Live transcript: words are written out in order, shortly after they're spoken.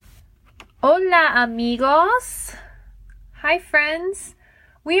Hola, amigos. Hi, friends.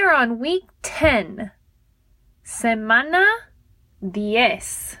 We are on week 10. Semana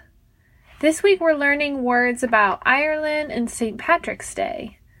 10. This week we're learning words about Ireland and St. Patrick's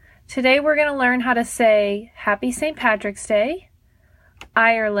Day. Today we're going to learn how to say Happy St. Patrick's Day,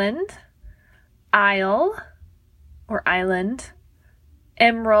 Ireland, Isle or island,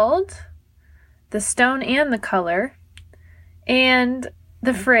 emerald, the stone and the color, and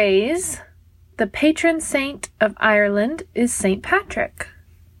the phrase, the patron saint of Ireland is St. Patrick.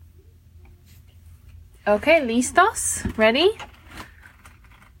 Okay, listos? Ready?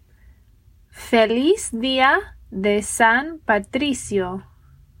 Feliz Día de San Patricio.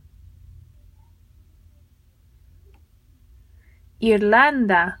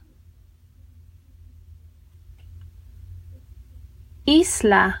 Irlanda.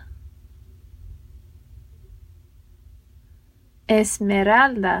 Isla.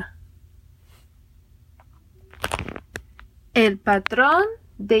 Esmeralda. El patrón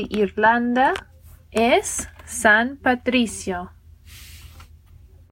de Irlanda es San Patricio.